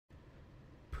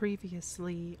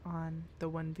Previously on the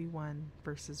 1v1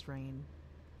 versus Rain.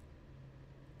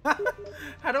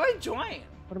 How do I join?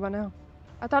 What about now?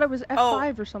 I thought it was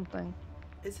F5 or something.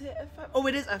 Is it F5? Oh,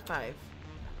 it is F5.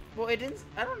 Well, it is.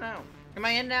 I don't know. Am I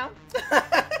in now?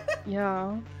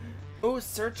 Yeah. Oh,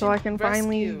 search So and I can rescue.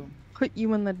 finally put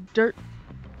you in the dirt.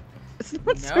 It's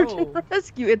not search and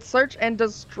rescue, it's search and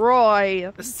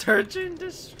destroy. Search and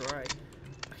destroy.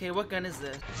 Okay, what gun is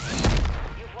this?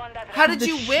 How did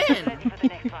you win?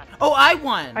 Oh, I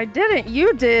won. I didn't,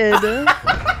 you did.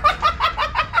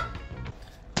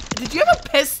 Did you have a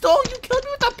pistol? You killed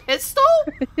me with a pistol?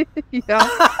 Yeah.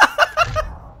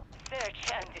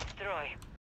 Search and destroy.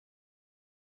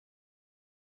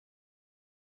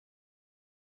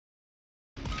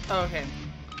 Oh, okay.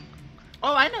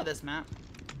 Oh, I know this map.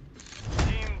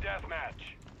 Team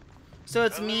deathmatch. So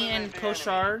it's me and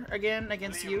Koshar again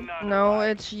against you? No,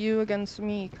 it's you against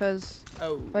me, because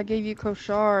Oh. if I gave you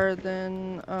Koshar,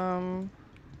 then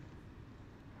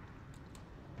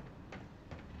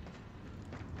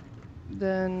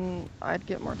I'd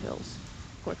get more kills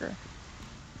quicker.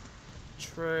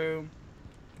 True.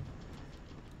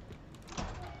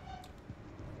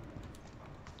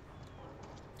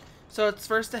 So it's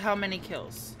first to how many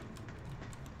kills?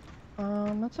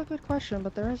 That's a good question,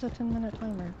 but there is a 10-minute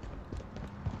timer.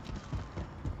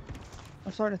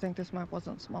 I'm starting to think this map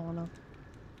wasn't small enough.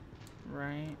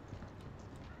 Right.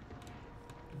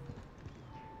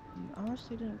 I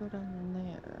honestly didn't go down in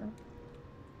there.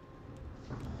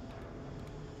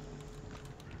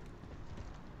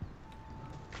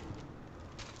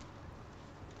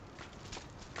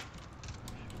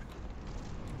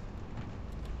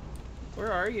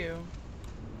 Where are you?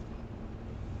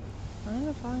 Trying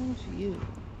to find you.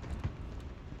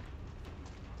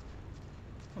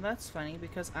 Well, that's funny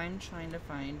because I'm trying to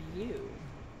find you.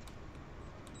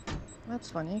 That's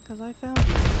funny, because I found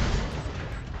you.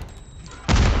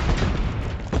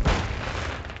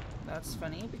 That's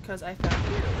funny because I found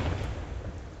you.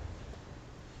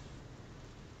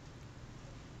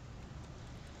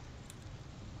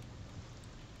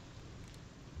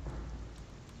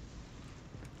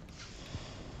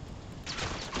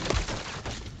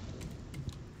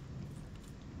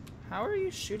 How are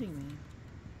you shooting me?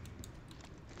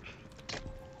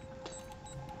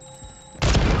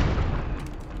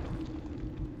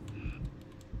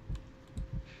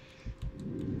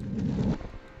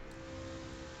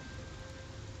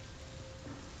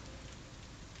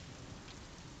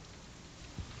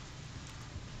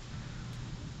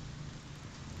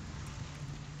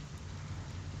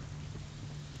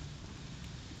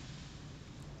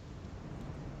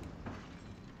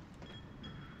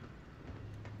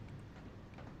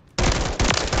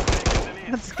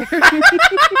 That scared me.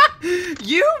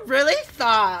 You really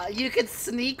thought you could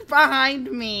sneak behind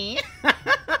me?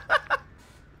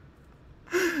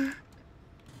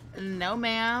 No,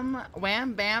 ma'am.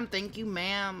 Wham, bam, thank you,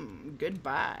 ma'am.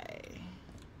 Goodbye.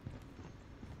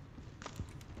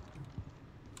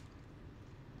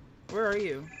 Where are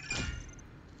you?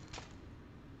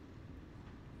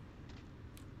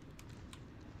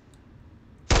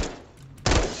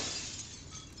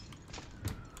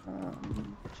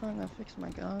 Trying to fix my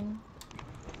gun.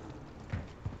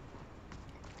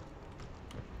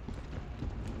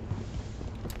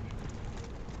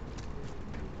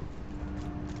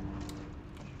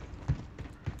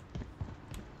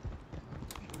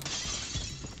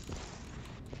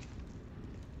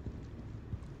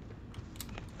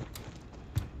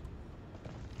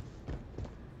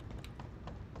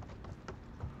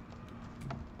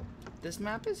 This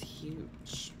map is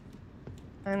huge.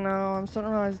 I know, I'm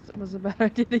starting to realize it was a bad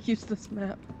idea to use this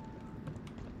map.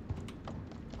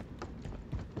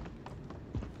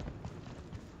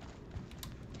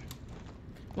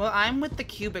 Well, I'm with the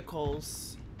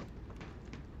cubicles.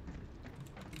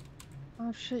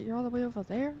 Oh shit, you're all the way over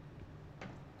there?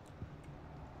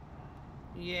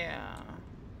 Yeah.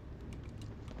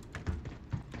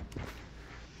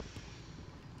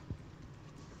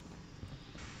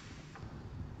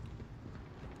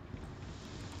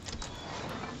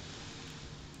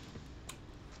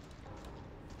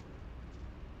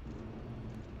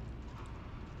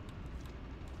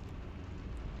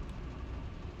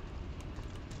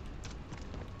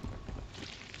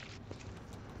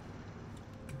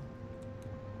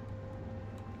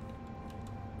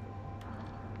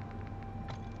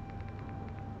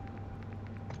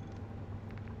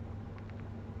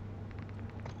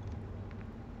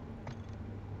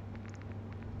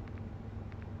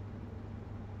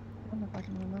 I don't know if I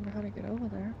can remember how to get over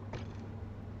there.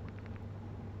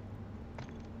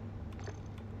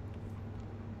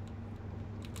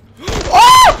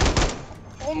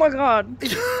 Oh my god.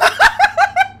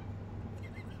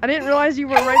 I didn't realize you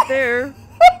were right there.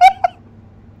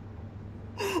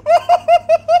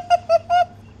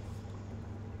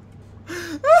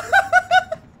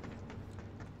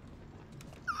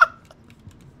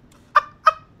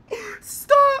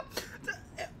 Stop!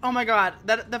 Oh my god.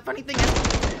 The funny thing is,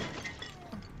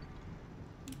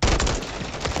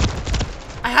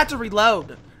 I had to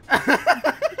reload.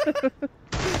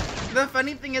 The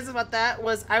funny thing is about that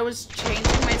was I was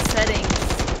changing my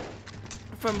settings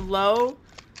from low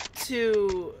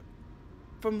to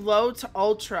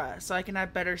ultra so I can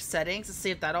have better settings to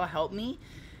see if that'll help me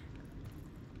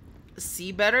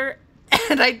see better.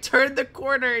 And I turned the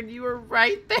corner and you were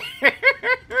right there.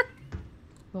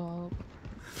 Stop.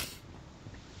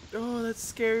 Oh, that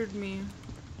scared me.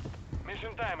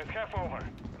 Mission time is half over.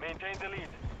 Maintain the lead.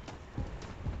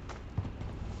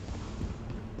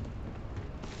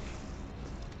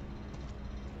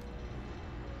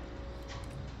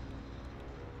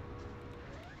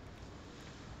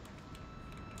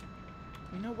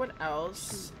 You know what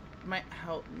else might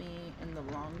help me in the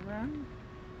long run?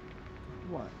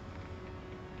 What?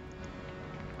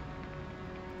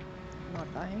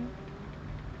 Not dying?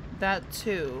 That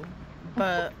too,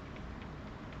 but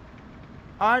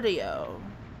audio.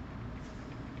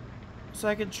 So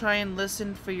I can try and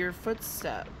listen for your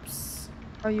footsteps.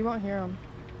 Oh, you won't hear them.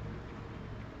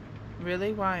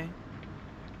 Really? Why?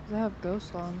 Because I have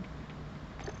Ghost on.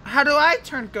 How do I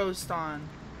turn Ghost on?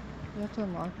 You have to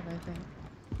unlock it, I think.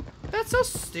 That's so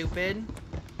stupid.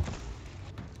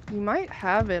 You might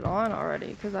have it on already,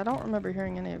 because I don't remember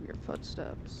hearing any of your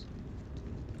footsteps.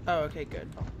 Oh, okay, good.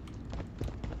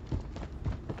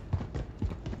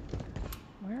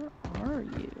 Where are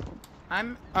you?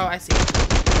 Oh, I see.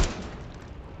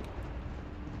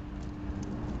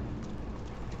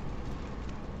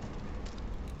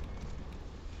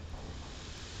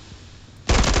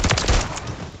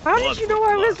 How did you know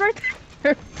I was right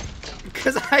there?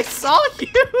 Because I saw you.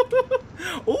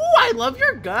 Ooh, I love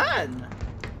your gun.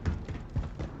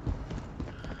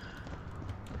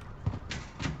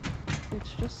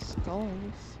 It's just skulls.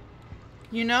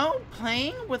 You know,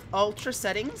 playing with ultra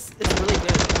settings is really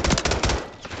good.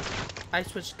 I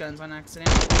switched guns on accident.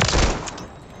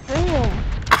 Damn.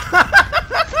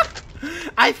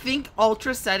 I think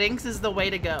ultra settings is the way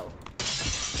to go.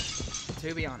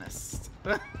 To be honest.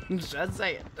 Just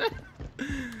say it.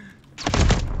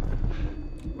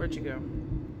 Where'd you go?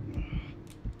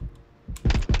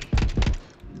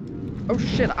 Oh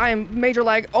shit, I am major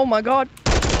lag. Oh my god.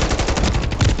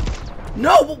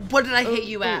 No! What did I hit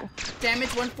you Ooh. at? Damage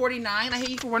 149? I hit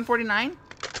you for 149?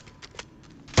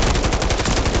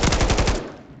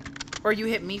 Or you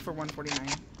hit me for 149?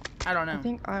 I don't know. I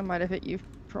think I might have hit you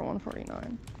for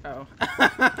 149. Oh.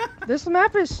 This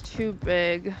map is too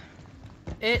big.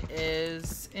 It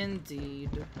is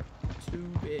indeed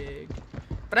too big.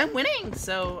 But I'm winning,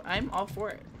 so I'm all for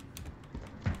it.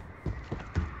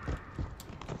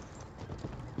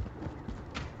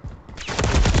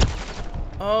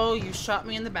 Oh, you shot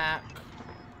me in the back.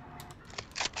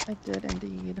 I did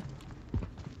indeed.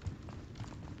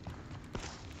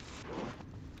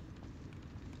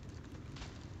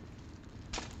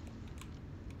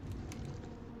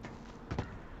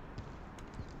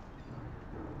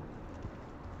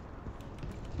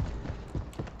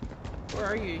 Where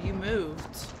are you? You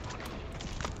moved.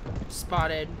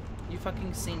 Spotted. You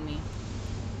fucking seen me.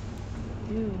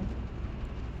 Ew.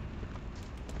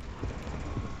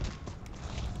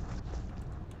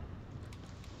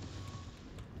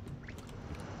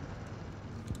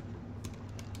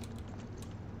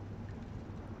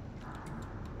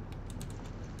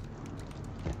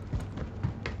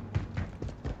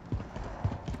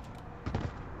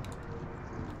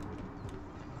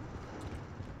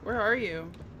 Where are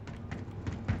you?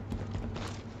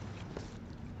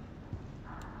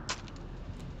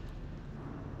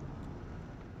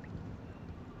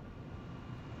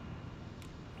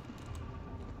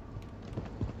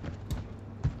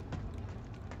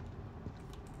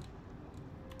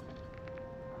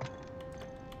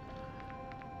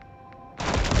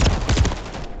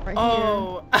 Right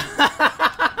Oh.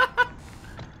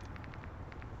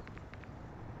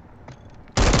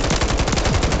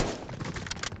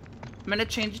 I'm gonna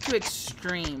change it to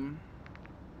extreme.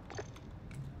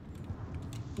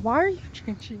 here. Why are you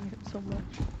changing it so much?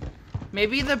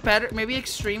 Maybe maybe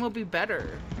extreme will be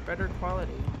better. Better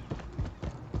quality.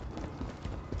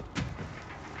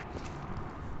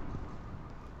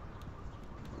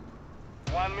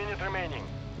 One minute remaining.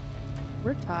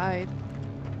 We're tied.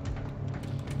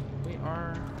 We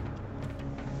are.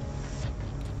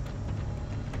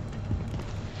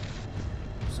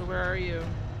 So where are you?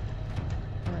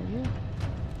 you.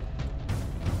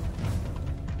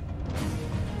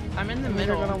 I'm in the I'm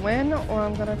either middle. gonna win or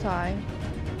I'm gonna tie.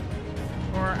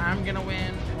 Or I'm gonna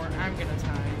win, or I'm gonna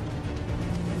tie.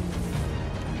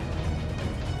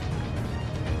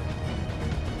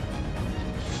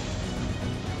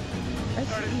 I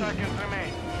 30 see. seconds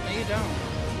remain. No, you don't.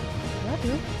 Yeah, I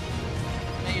do.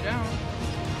 No, you don't.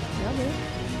 Yeah, I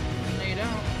do. No, you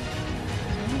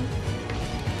don't.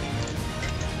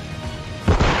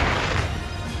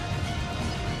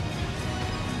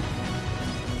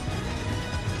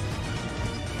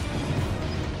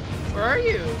 Where are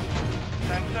you?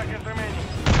 10 seconds remaining.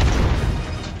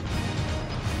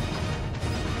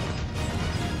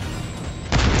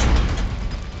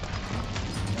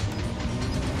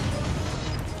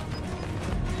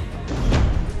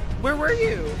 Where were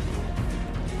you?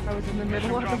 I was in the middle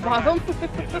Mission at the bottom.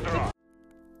 compromised. It's a draw.